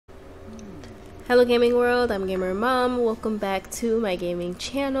Hello gaming world, I'm GamerMom. Welcome back to my gaming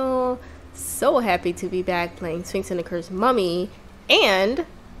channel. So happy to be back playing Sphinx and the Cursed Mummy. And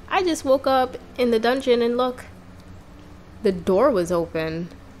I just woke up in the dungeon and look, the door was open.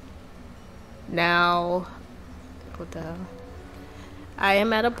 Now, what the hell? I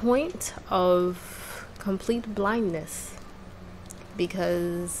am at a point of complete blindness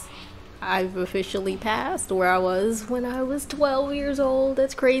because I've officially passed where I was when I was 12 years old.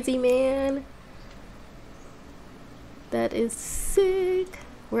 That's crazy, man. That is sick.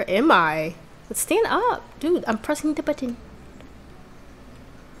 Where am I? Let's stand up. Dude, I'm pressing the button.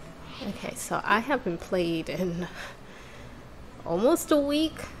 Okay, so I haven't played in almost a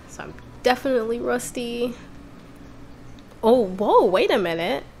week, so I'm definitely rusty. Oh, whoa, wait a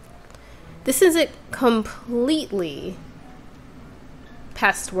minute. This isn't completely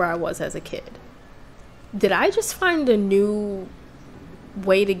past where I was as a kid. Did I just find a new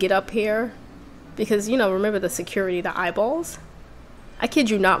way to get up here? Because, you know, remember the security, the eyeballs? I kid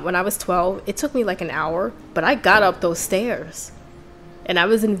you not, when I was 12, it took me like an hour, but I got up those stairs. And I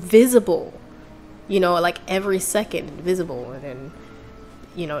was invisible. You know, like every second invisible. And then,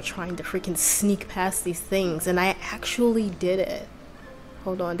 you know, trying to freaking sneak past these things. And I actually did it.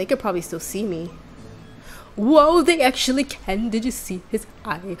 Hold on, they could probably still see me. Whoa, they actually can. Did you see his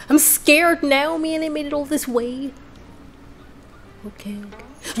eye? I'm scared now, man. They made it all this way. Okay.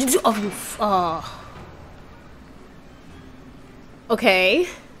 Okay.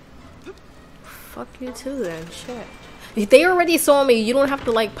 Fuck you too then. Shit. They already saw me. You don't have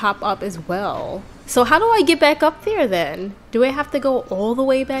to like pop up as well. So how do I get back up there then? Do I have to go all the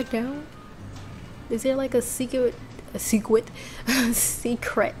way back down? Is there like a secret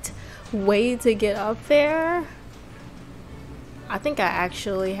way to get up there? I think I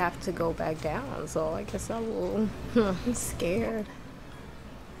actually have to go back down, so I guess I will. I'm scared.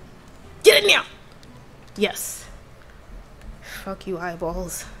 Get in there! Yes. Fuck you,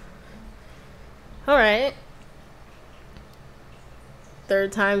 eyeballs. Alright.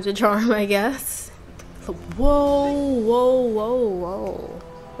 Third time's a charm, I guess. Whoa, whoa, whoa, whoa.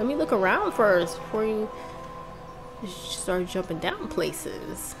 Let me look around first before you start jumping down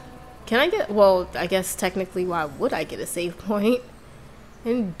places. Can I get, well, I guess technically why would I get a save point? I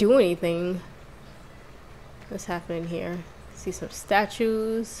didn't do anything. What's happening here? See some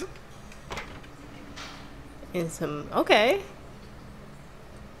statues. And some, okay.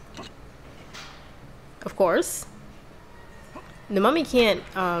 Of course. The mummy can't,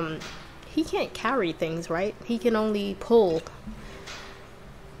 he can't carry things, right? He can only pull.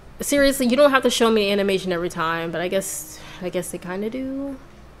 Seriously, you don't have to show me the animation every time, but I guess they kind of do.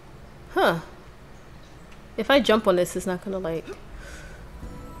 Huh. If I jump on this, it's not gonna like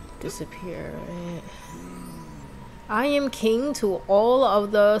disappear, right? I am king to all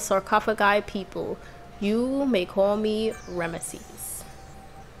of the sarcophagi people. You may call me Ramesses.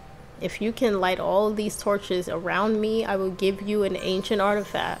 If you can light all of these torches around me, I will give you an ancient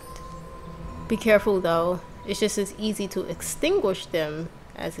artifact. Be careful though. It's just as easy to extinguish them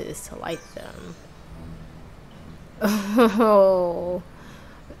as it is to light them. Oh.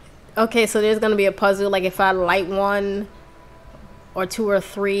 Okay, so there's gonna be a puzzle, like if I light one or two or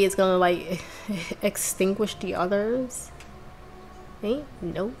three, it's gonna like extinguish the others. Ain't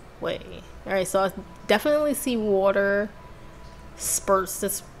no way. Alright, so I definitely see water spurts.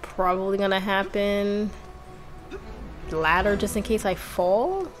 That's probably gonna happen. Ladder just in case I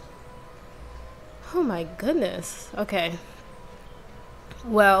fall. Oh my goodness. Okay.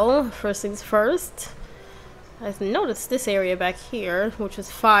 Well, first things first. I've noticed this area back here, which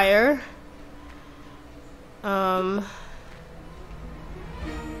is fire. Oh,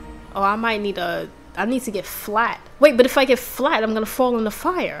 I might need I need to get flat. Wait, but if I get flat, I'm gonna fall in the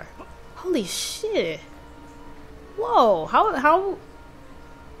fire. Holy shit. Whoa, how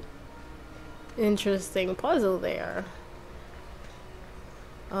interesting puzzle there.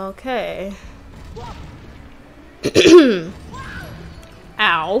 Okay.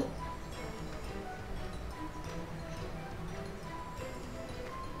 Ow.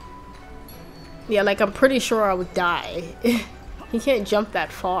 Yeah, like I'm pretty sure I would die. He can't jump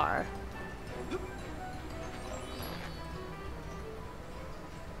that far.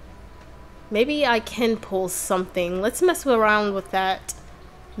 Maybe I can pull something. Let's mess around with that.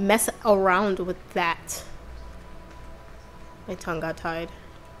 My tongue got tied.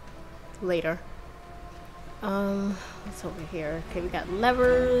 Later. What's over here? Okay, we got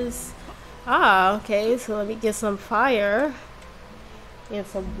levers. Ah, okay, so let me get some fire. And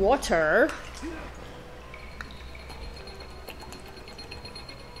some water.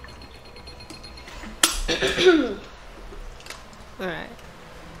 Alright.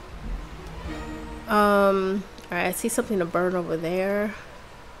 Alright, I see something to burn over there.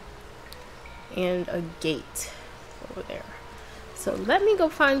 And a gate over there. So let me go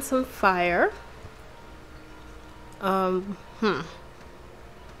find some fire.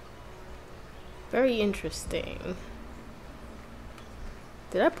 Very interesting.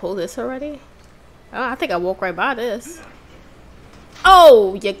 Did I pull this already? Oh, I think I walked right by this.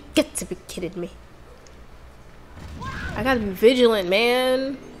 Oh, you get to be kidding me. I gotta be vigilant,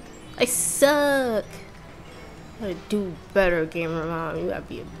 man. I suck. I gotta do better, GamerMom. You gotta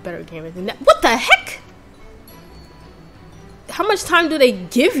be a better gamer than that. What the heck? How much time do they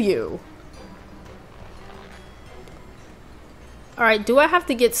give you? Alright, do I have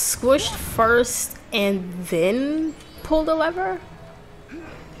to get squished first and then pull the lever?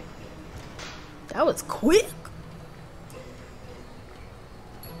 That was quick.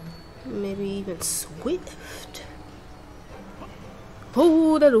 Maybe even swift.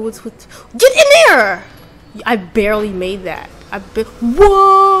 Oh, that was swift. Get in there! I barely made that.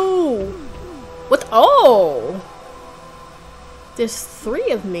 Whoa! What? Oh! There's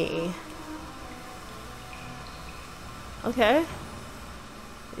 3 of me. Okay.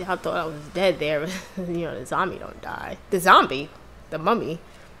 Yeah, I thought I was dead there. You know, the zombie don't die. The zombie? The mummy?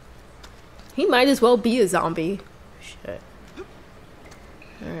 He might as well be a zombie. Shit.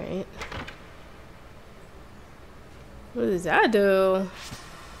 Alright. What does that do?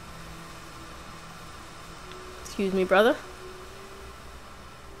 Excuse me, brother.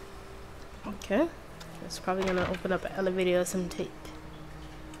 Okay. That's probably gonna open up an elevator or some tape.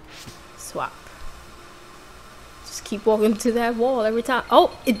 Swap. Just keep walking to that wall every time.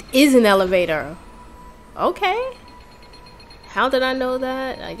 Oh, it is an elevator. Okay. How did I know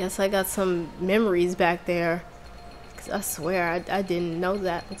that? I guess I got some memories back there. Cause I swear I didn't know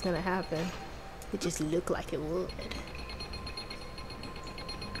that was gonna happen. It just looked like it would.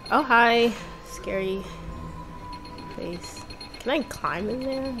 Oh, hi. Scary face. Can I climb in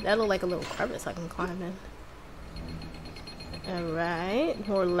there? That looked like a little crevice I can climb in. Alright.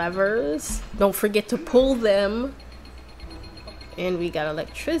 More levers. Don't forget to pull them. And we got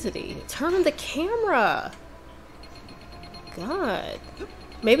electricity. Turn on the camera. God.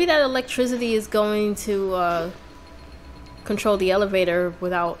 Maybe that electricity is going to control the elevator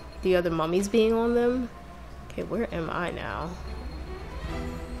without the other mummies being on them. Okay, where am I now?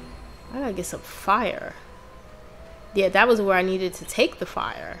 I gotta get some fire. Yeah, that was where I needed to take the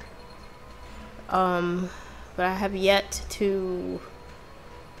fire. But I have yet to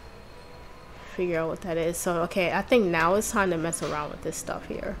figure out what that is. So, okay, I think now it's time to mess around with this stuff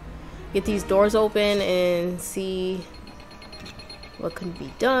here. Get these doors open and see what can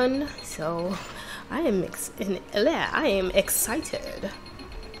be done. So, I am excited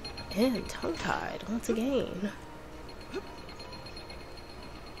and tongue-tied once again.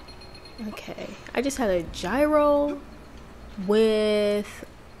 Okay, I just had a gyro with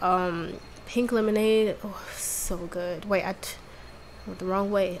pink lemonade. Oh, so good. Wait, I went the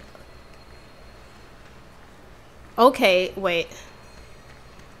wrong way. Okay, wait.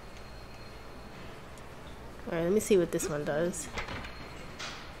 Alright, let me see what this one does.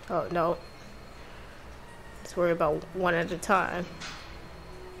 Oh, no. Let's worry about one at a time.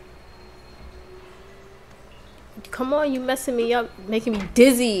 Come on, you messing me up, making me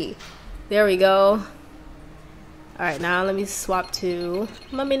dizzy. There we go. Alright, now let me swap to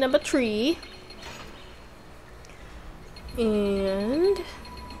mummy number 3. And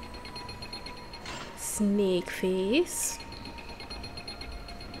snake face.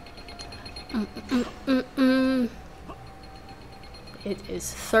 It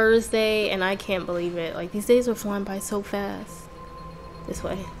is Thursday and I can't believe it. Like, these days are flying by so fast. This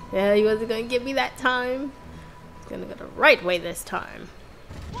way. Yeah, he wasn't gonna give me that time. He's gonna go the right way this time.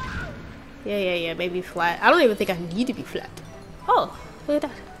 Yeah, maybe flat. I don't even think I need to be flat. Oh, look at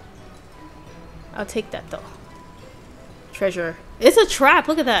that. I'll take that though. Treasure. It's a trap,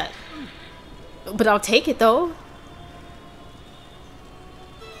 look at that. But I'll take it though.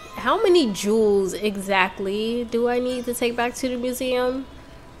 How many jewels exactly do I need to take back to the museum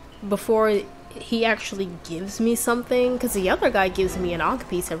before he actually gives me something? Because the other guy gives me an Ankh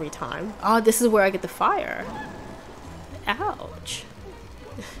piece every time. Oh, this is where I get the fire. Ouch.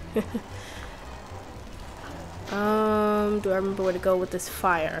 Do I remember where to go with this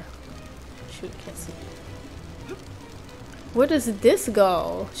fire? Shoot, can't see. Where does this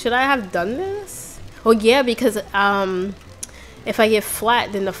go? Should I have done this? Oh yeah, because if I get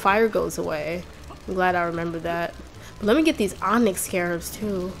flat, then the fire goes away. I'm glad I remember that. But let me get these onyx scarabs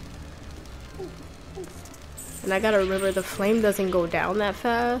too. And I gotta remember the flame doesn't go down that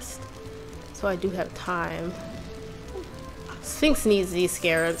fast. So I do have time. Sphinx needs these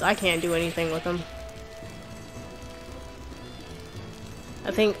scarabs. I can't do anything with them.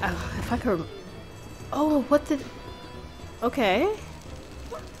 I think if I could. Oh, what the? Okay.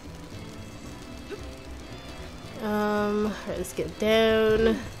 Let's get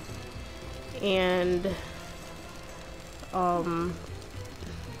down. And I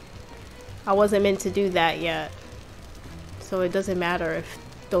wasn't meant to do that yet, so it doesn't matter if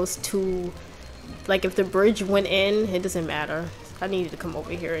those two, like if the bridge went in, it doesn't matter. I needed to come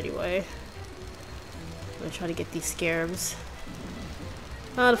over here anyway. I'm gonna try to get these scarabs.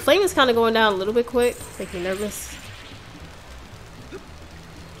 The flame is kind of going down a little bit quick, make me nervous.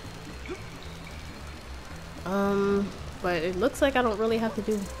 But it looks like I don't really have to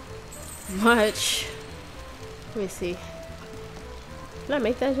do much. Let me see. Can I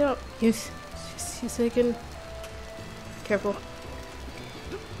make that jump? Yes. Just a second. Careful.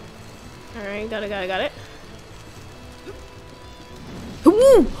 Alright, got it.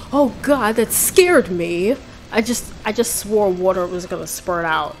 Ooh! Oh god, that scared me. I just swore water was gonna spurt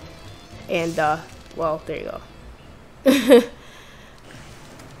out. And well, there you go.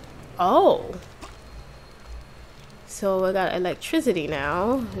 Oh. So I got electricity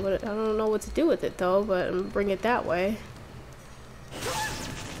now. I don't know what to do with it though, but I'm gonna bring it that way.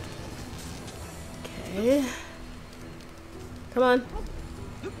 Okay. Come on.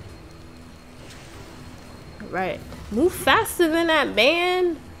 Right. Move faster than that,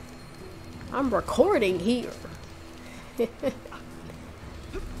 man. I'm recording here.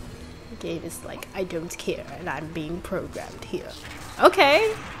 Game is like, I don't care, and I'm being programmed here.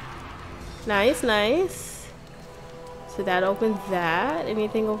 Okay. Nice, nice. So that opens that.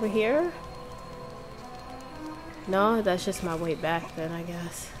 Anything over here? No, that's just my way back then, I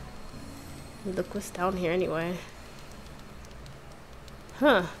guess. Look what's down here anyway.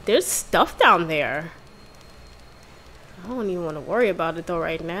 Huh, there's stuff down there. I don't even want to worry about it though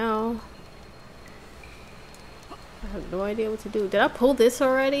right now. I have no idea what to do. Did I pull this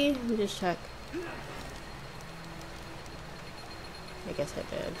already? Let me just check. I guess I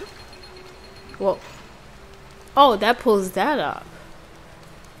did. Whoa. Oh, that pulls that up.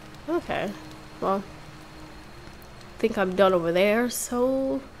 Okay. Well, I think I'm done over there,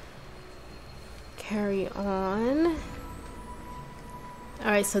 so carry on.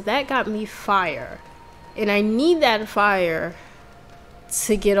 Alright, so that got me fire. And I need that fire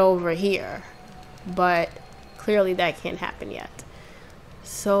to get over here. But clearly that can't happen yet.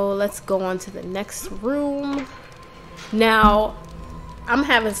 So let's go on to the next room. Now, I'm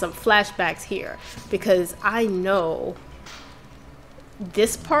having some flashbacks here because I know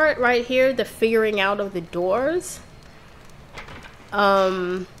this part right here, the figuring out of the doors.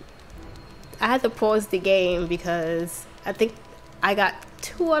 I had to pause the game because I think I got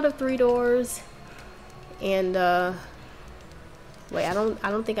 2 out of 3 doors. And wait, I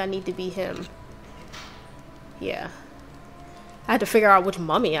don't think I need to be him. Yeah. I had to figure out which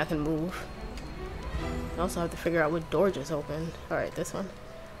mummy I can move. I also have to figure out what door just opened. Alright, this one.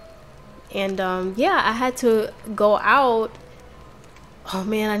 And yeah, I had to go out. Oh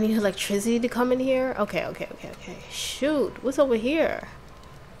man, I need electricity to come in here. Okay. Shoot, what's over here?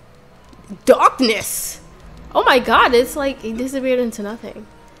 Darkness! Oh my god, it's like it disappeared into nothing.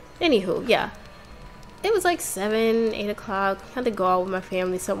 Anywho, yeah. It was like 7, 8 o'clock. I had to go out with my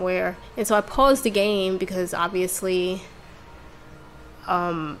family somewhere. And so I paused the game because obviously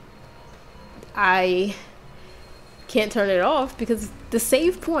I can't turn it off because the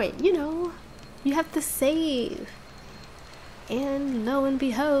save point, you know, you have to save. And lo and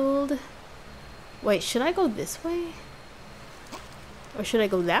behold, wait, should I go this way? Or should I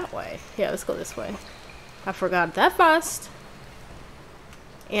go that way? Yeah, let's go this way. I forgot that fast.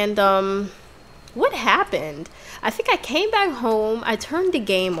 And what happened? I think I came back home, I turned the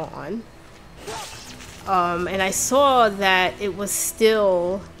game on, and I saw that it was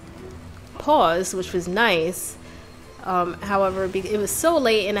still paused, which was nice. However, it was so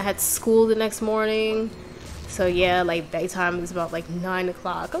late and I had school the next morning. So yeah, like bedtime was about like 9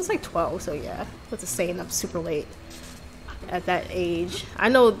 o'clock. I was like 12, so yeah. What's staying up super late at that age. I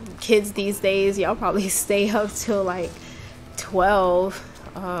know kids these days, y'all probably stay up till like 12.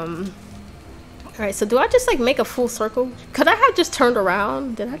 Alright, so do I just like make a full circle? Could I have just turned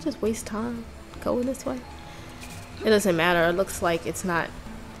around? Did I just waste time going this way? It doesn't matter. It looks like it's not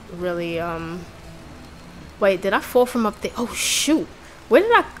really, wait, did I fall from up there? Oh shoot. Where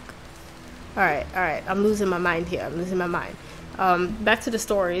did I? Alright, I'm losing my mind here. I'm losing my mind. Back to the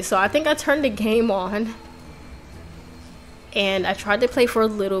story. So I think I turned the game on and I tried to play for a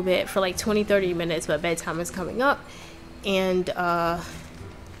little bit, for like 20-30 minutes, but bedtime is coming up and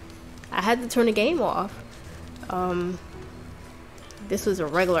I had to turn the game off. This was a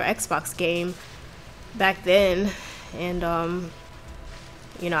regular Xbox game back then, and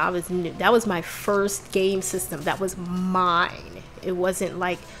You know, I was new. That was my first game system. That was mine. It wasn't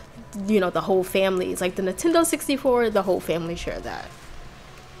like, you know, the whole family. It's like the Nintendo 64, the whole family shared that.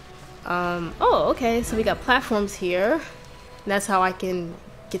 Oh, okay, so we got platforms here. And that's how I can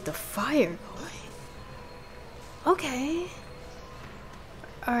get the fire going. Okay.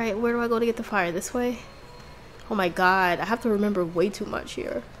 Alright, where do I go to get the fire? This way? Oh my god, I have to remember way too much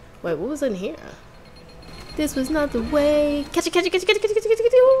here. Wait, what was in here? This was not the way. Catch it, catch it, catch it, catch it, catch it, catch it,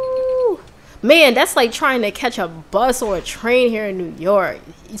 catch it. Ooh. Man, that's like trying to catch a bus or a train here in New York.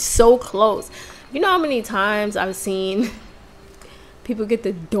 It's so close. You know how many times I've seen people get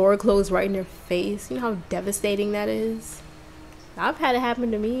the door closed right in their face? You know how devastating that is? I've had it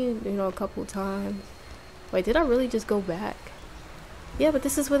happen to me, you know, a couple times. Wait, did I really just go back? Yeah, but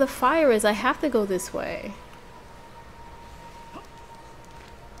this is where the fire is. I have to go this way.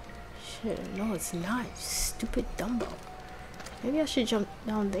 Shit, no, it's not. Stupid Dumbo. Maybe I should jump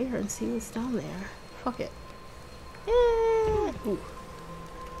down there and see what's down there. Fuck it. Yeah. Ooh.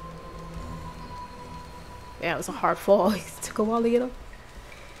 Yeah, it was a hard fall. It took a while to get up.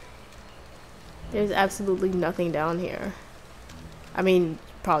 There's absolutely nothing down here. I mean,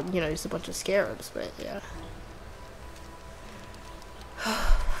 probably, you know, just a bunch of scarabs, but yeah.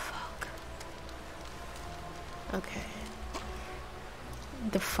 Fuck. Okay.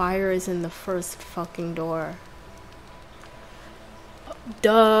 The fire is in the first fucking door.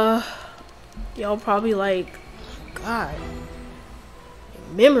 Duh. Y'all probably like, God.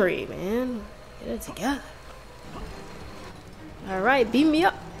 Memory, man. Get it together. Alright, beam me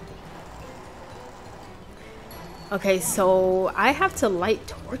up. Okay, so I have to light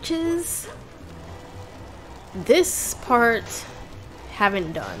torches. This part,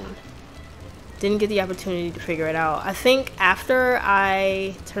 haven't done. Didn't get the opportunity to figure it out. I think after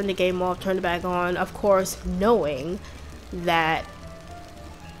I turned the game off, turned it back on, of course, knowing that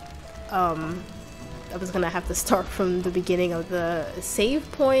I was gonna have to start from the beginning of the save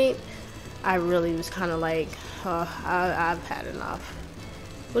point, I really was kind of like, I've had enough.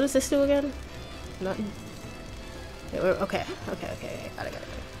 What does this do again? Nothing. Okay, got it.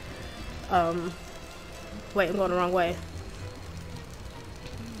 Wait, I'm going the wrong way.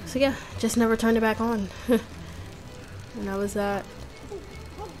 So yeah, just never turned it back on. And that was that.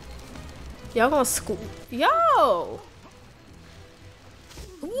 Y'all gonna school? Yo!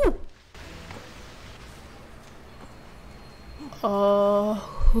 Ooh.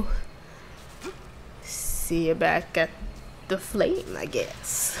 Oh. See you back at the flame, I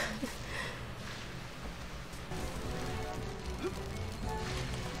guess.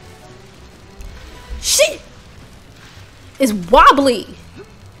 Shit! It's wobbly!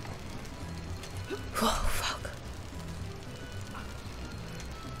 Oh, fuck.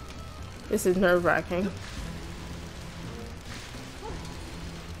 This is nerve-wracking.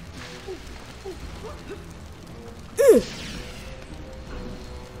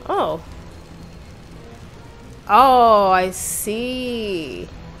 Oh. Oh, I see.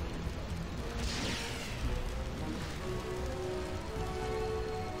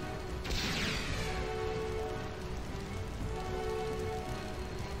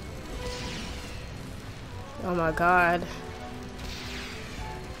 Oh my god.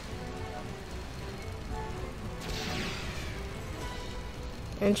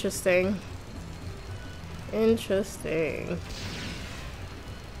 Interesting. Interesting.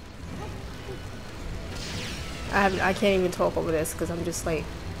 I can't even talk over this because I'm just like,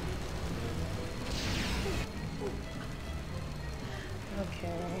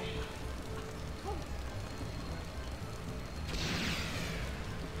 okay.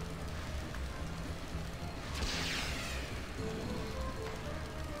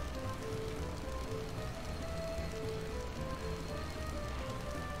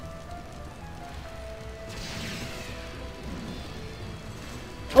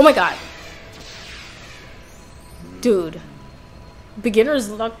 Oh my god. Dude.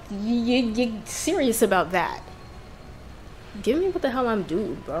 Beginner's luck. You serious about that? Give me what the hell I'm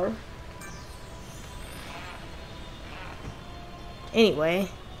doing, bro. Anyway,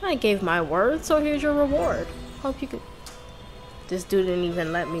 I gave my word, so here's your reward. Hope you could. This dude didn't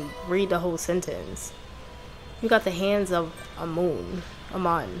even let me read the whole sentence. You got the hands of Amun.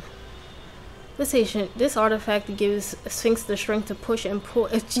 This artifact gives Sphinx the strength to push and pull.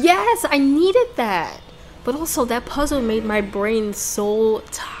 Yes, I needed that. But also, that puzzle made my brain so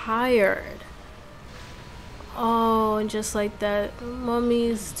tired. Oh, and just like that,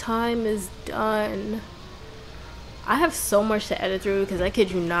 Mummy's time is done. I have so much to edit through because I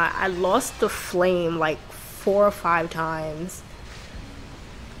kid you not, I lost the flame like 4 or 5 times.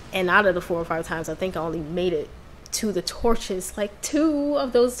 And out of the 4 or 5 times, I think I only made it to the torches. Like 2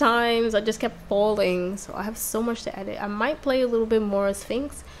 of those times I just kept falling, so I have so much to edit. I might play a little bit more as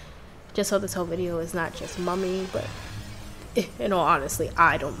Sphinx, just so this whole video is not just Mummy, but in all honesty,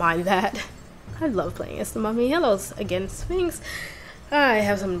 I don't mind that. I love playing as the Mummy. Hello again, Sphinx. I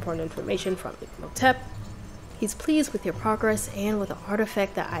have some important information from Imhotep. He's pleased with your progress and with the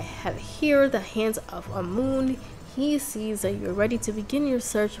artifact that I have here, the hands of a moon. He sees that you're ready to begin your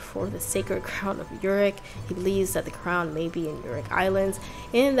search for the sacred crown of Uruk. He believes that the crown may be in Uruk Islands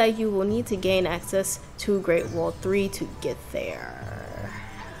and that you will need to gain access to Great Wall 3 to get there.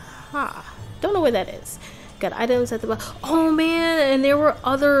 Don't know where that is. Got items at the bottom. Oh man, and there were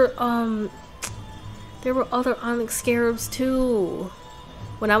other onyx scarabs too.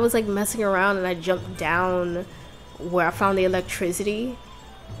 When I was like messing around and I jumped down where I found the electricity,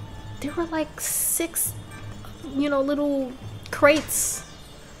 there were like 6, you know, little crates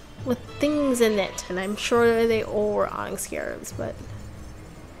with things in it, and I'm sure they all were onyx scarabs, but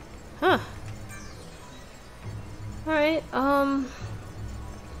alright,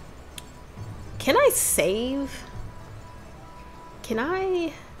 can I save? Can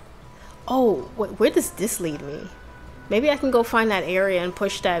I? Oh, wait, where does this lead me? Maybe I can go find that area and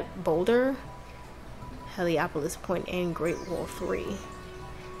push that boulder. Heliopolis Point and Great Wall 3.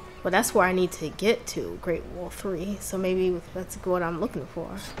 Well, that's where I need to get to, Great Wall 3. So maybe that's what I'm looking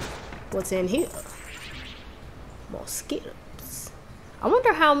for. What's in here? Mosquitoes. I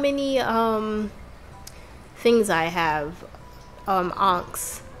wonder how many things I have.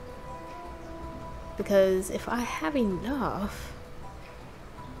 Ankhs. Because if I have enough,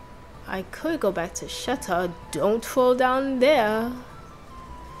 I could go back to Shetta. Don't fall down there.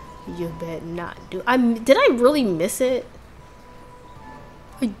 You bet not do. Did I really miss it?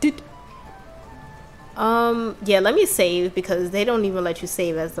 I did. Yeah, let me save, because they don't even let you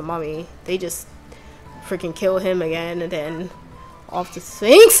save as the Mummy. They just freaking kill him again and then off the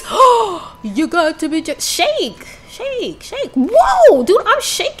Sphinx. Oh, you got to be just shake. Whoa, dude, I'm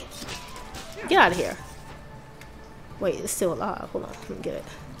shaking. Get out of here. Wait, it's still alive. Hold on, let me get it.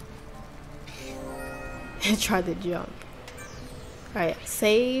 And try to jump. Alright,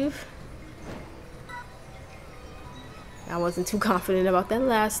 save. I wasn't too confident about that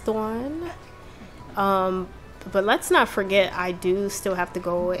last one. But let's not forget, I do still have to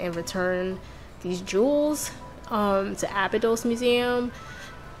go and return these jewels to Abydos Museum.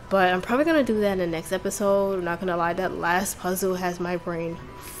 But I'm probably gonna do that in the next episode. I'm not gonna lie, that last puzzle has my brain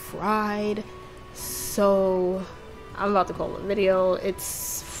fried. So I'm about to call a video.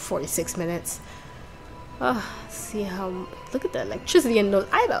 It's 46 minutes. See how, look at the electricity in those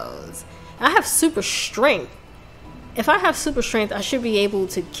items. And I have super strength. If I have super strength, I should be able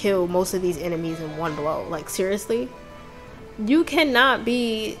to kill most of these enemies in one blow. Like, seriously? You cannot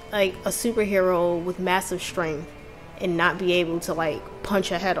be like a superhero with massive strength and not be able to like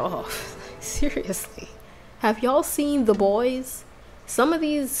punch a head off. Seriously. Have y'all seen The Boys? Some of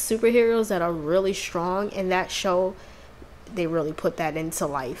these superheroes that are really strong in that show, they really put that into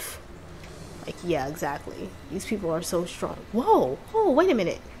life. Like, yeah, exactly. These people are so strong. Whoa! Oh, wait a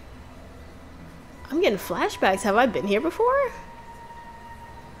minute. I'm getting flashbacks. Have I been here before?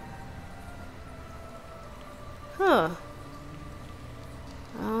 Huh.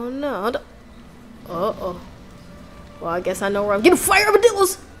 I don't know. Uh-oh. Well, I guess I know where I'm getting fire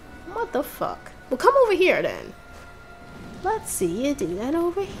armadillos! What the fuck? Well, come over here, then. Let's see you do that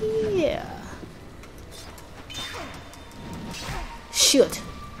over here. Shoot.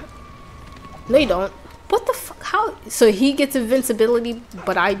 No, you don't. What the fuck? How? So he gets invincibility,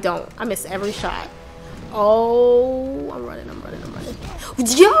 but I don't. I miss every shot. Oh, I'm running.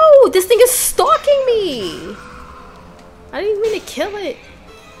 Yo, this thing is stalking me. I didn't mean to kill it.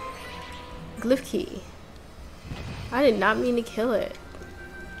 Glyph key. I did not mean to kill it.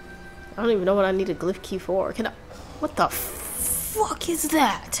 I don't even know what I need a glyph key for. Can I? What the fuck is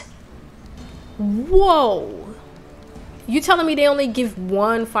that? Whoa. You telling me they only give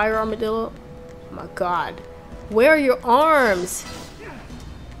one fire armadillo? Oh my god. Where are your arms?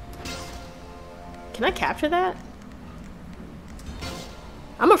 Can I capture that?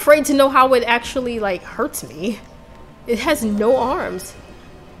 I'm afraid to know how it actually like hurts me. It has no arms.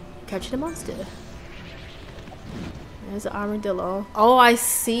 Capture the monster. There's an armadillo. Oh, I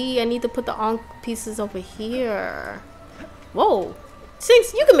see. I need to put the Ankh pieces over here. Whoa.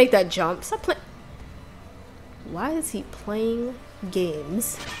 Sphinx, you can make that jump. Stop playing. Why is he playing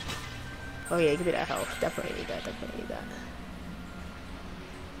games? Oh yeah, give me that health. Definitely need that. Definitely need that.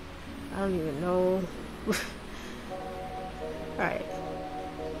 I don't even know. Alright.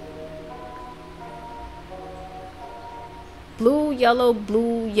 Blue, yellow,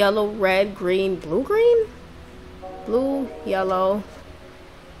 red, green, blue, green? Blue, yellow,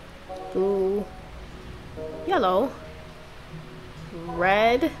 blue, yellow,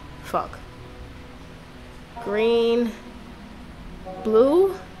 red, fuck, green,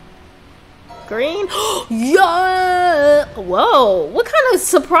 blue, green. Yeah! Whoa, what kind of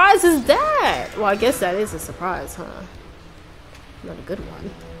surprise is that? Well, I guess that is a surprise, huh? Not a good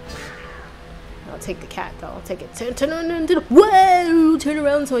one. I'll take the cat though. I'll take it. Turn into the whoa! Turn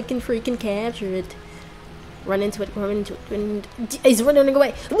around so I can freaking capture it. Run into it. Run into it. He's running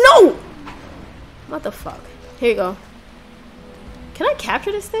away. No! What the fuck? Here you go. Can I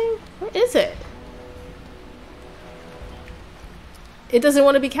capture this thing? Where is it? It doesn't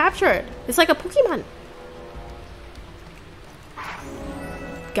want to be captured. It's like a Pokemon.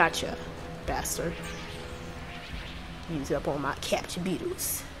 Gotcha, bastard. Use up all my capture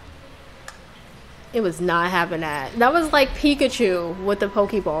beetles. It was not having that. That was like Pikachu with the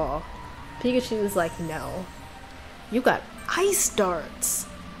Pokeball. Pikachu was like, no. You got ice darts.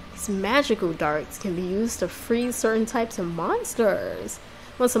 These magical darts can be used to freeze certain types of monsters.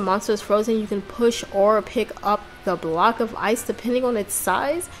 Once a monster is frozen, you can push or pick up the block of ice depending on its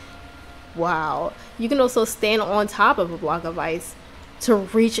size. Wow. You can also stand on top of a block of ice to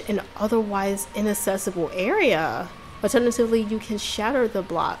reach an otherwise inaccessible area. Alternatively, you can shatter the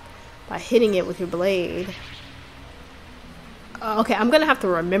block by hitting it with your blade. Okay, I'm gonna have to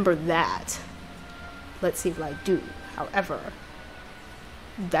remember that. Let's see if I do. However,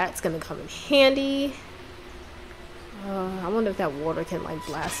 that's gonna come in handy. I wonder if that water can like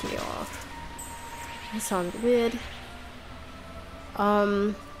blast me off. That sounded weird.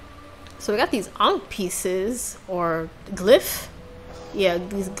 So we got these Ankh pieces or glyph. Yeah,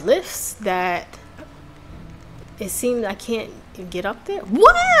 these glyphs that it seems I can't get up there.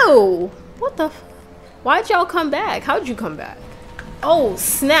 Whoa! What the? Why'd y'all come back? How'd you come back? Oh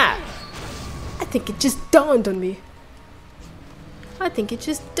snap! I think it just dawned on me. I think it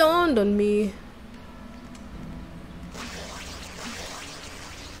just dawned on me.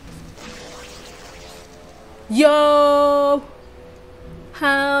 Yo!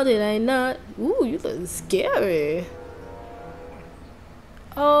 How did I not? Ooh, you look scary.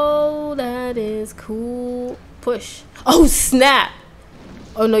 Oh, that is cool. Push. Oh, snap!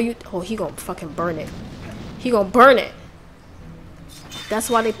 Oh, no, you. Oh, he gonna fucking burn it. He gonna burn it. That's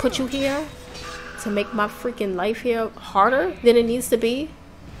why they put you here? To make my freaking life here harder than it needs to be?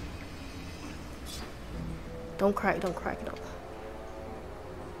 Don't crack it up.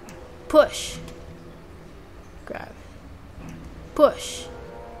 Push. Grab. Push.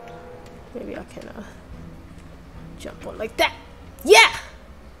 Maybe I can jump on like that. Yeah!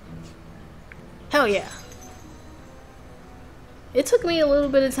 Hell yeah. It took me a little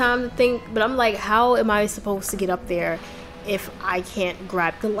bit of time to think, but I'm like, how am I supposed to get up there if I can't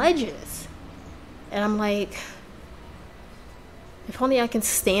grab the ledges? And I'm like, if only I can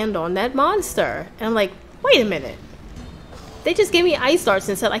stand on that monster. And I'm like, wait a minute. They just gave me ice darts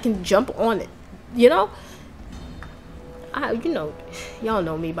and said I can jump on it. You know? You know, y'all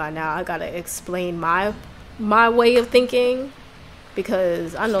know me by now. I gotta explain my way of thinking,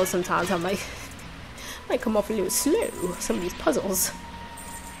 because I know sometimes I'm like, I might come off a little slow. Some of these puzzles,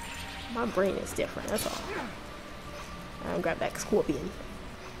 my brain is different. That's all. I'm gonna grab that scorpion.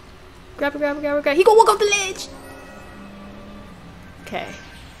 Grab it. He gonna walk off the ledge. Okay.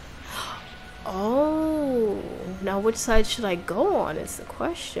 Oh, now which side should I go on? Is the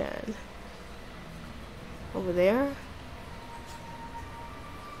question. Over there.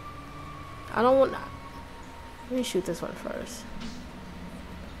 I don't want. Let me shoot this one first.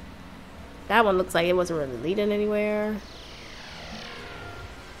 That one looks like it wasn't really leading anywhere.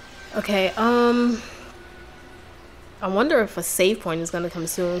 Okay, I wonder if a save point is gonna come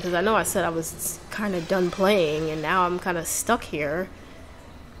soon, because I know I said I was kind of done playing, and now I'm kind of stuck here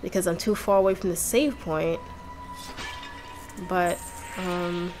because I'm too far away from the save point. But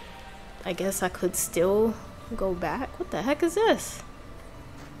I guess I could still go back. What the heck is this?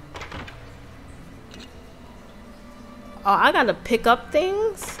 Oh, I gotta pick up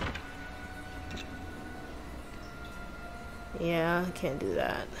things? Yeah, I can't do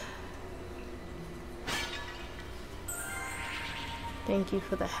that. Thank you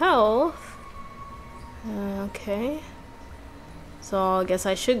for the health. Okay. So I guess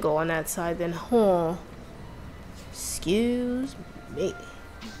I should go on that side then. Huh. Excuse me.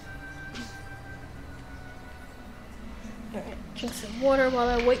 Alright, drink some water while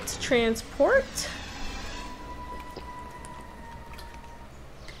I wait to transport.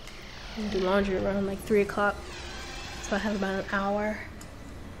 I'm gonna do laundry around like 3 o'clock. So I have about an hour.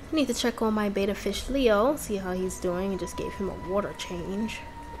 I need to check on my beta fish Leo, see how he's doing, and just gave him a water change.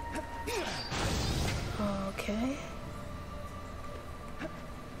 Okay.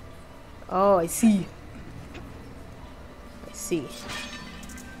 Oh, I see. I see.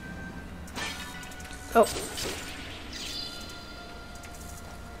 Oh.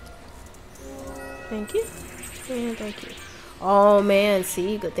 Thank you. And thank you. Oh man,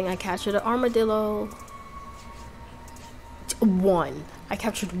 see? Good thing I captured an armadillo. One. I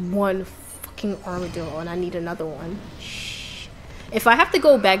captured one fucking armadillo and I need another one. Shh. If I have to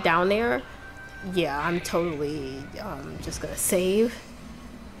go back down there, yeah, I'm totally just gonna save.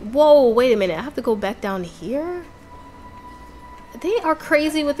 Whoa, wait a minute. I have to go back down here? They are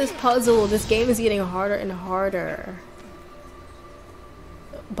crazy with this puzzle. This game is getting harder and harder.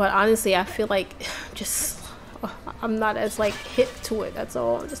 But honestly, I feel like just I'm not as like hip to it. That's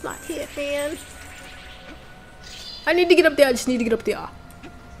all. I'm just not hip, man. I need to get up there. I just need to get up there.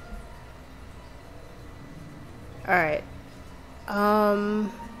 Alright.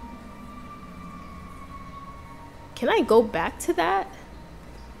 Can I go back to that?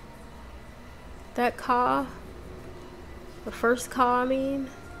 That car? The first car, I mean?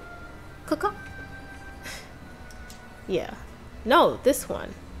 Caca? Yeah. No, this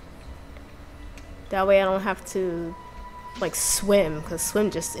one. That way I don't have to like swim, because swim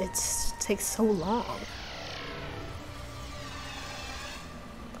just it takes so long.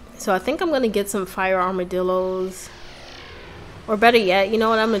 So I think I'm gonna get some fire armadillos, or better yet, you know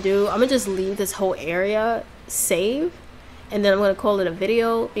what I'm gonna do? I'm gonna just leave this whole area, save, and then I'm gonna call it a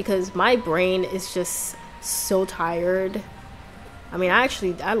video, because my brain is just so tired. I mean,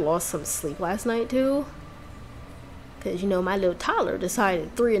 I lost some sleep last night too, because you know my little toddler decided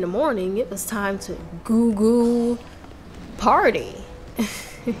at 3 in the morning it was time to goo party.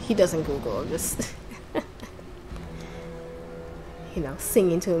 He doesn't Google, just you know,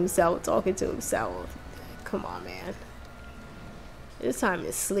 singing to himself, talking to himself. Come on, man. This time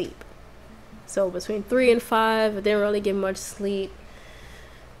is sleep. So between 3 and 5, I didn't really get much sleep.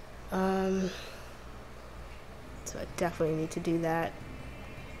 So I definitely need to do that.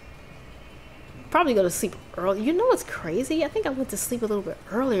 Probably go to sleep early. You know what's crazy? I think I went to sleep a little bit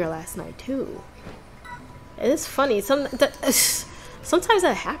earlier last night too. And it's funny. Sometimes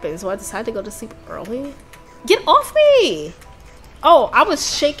that happens. So I decided to go to sleep early. Get off me! Oh, I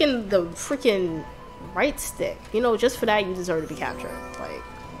was shaking the freaking right stick. You know, just for that, you deserve to be captured. Like,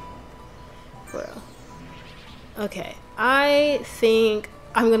 well. Okay, I think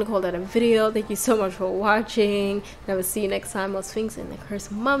I'm gonna call that a video. Thank you so much for watching. And I will see you next time on Sphinx and the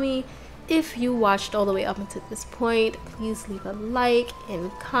Cursed Mummy. If you watched all the way up until this point, please leave a like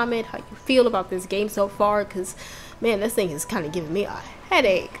and comment how you feel about this game so far, because, man, this thing is kind of giving me a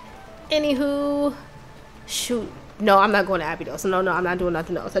headache. Anywho, shoot. No, I'm not going to Abbey though. So no, I'm not doing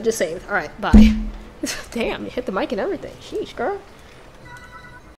nothing else. I just saved. Alright, bye. Damn, you hit the mic and everything. Sheesh, girl.